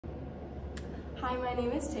Hi, my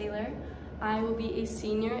name is Taylor. I will be a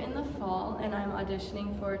senior in the fall and I'm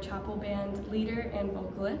auditioning for chapel band leader and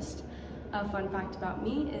vocalist. A fun fact about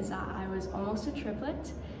me is that I was almost a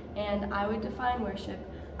triplet, and I would define worship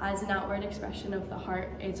as an outward expression of the heart.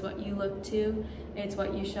 It's what you look to, it's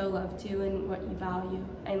what you show love to, and what you value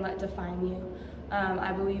and let define you.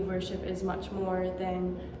 I believe worship is much more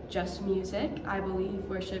than just music. I believe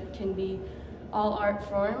worship can be all art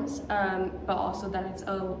forms, but also that it's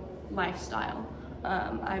a lifestyle.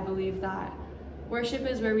 I believe that worship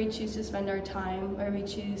is where we choose to spend our time, where we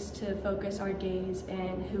choose to focus our gaze,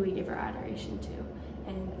 and who we give our adoration to.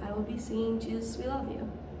 And I will be singing Jesus, We Love You.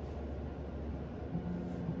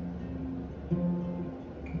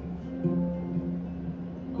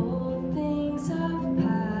 Old things have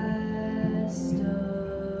passed away,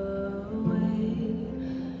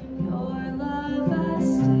 your love has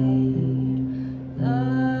stayed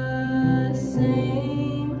the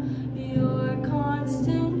same, your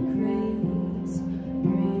constant grace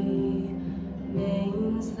remains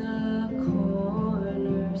the cornerstone.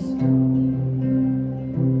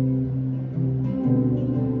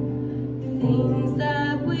 Things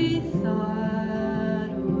that we thought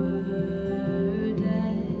were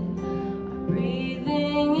dead are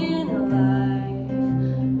breathing in life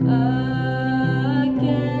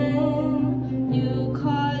again. You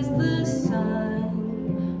caused the sun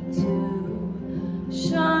to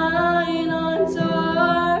shine.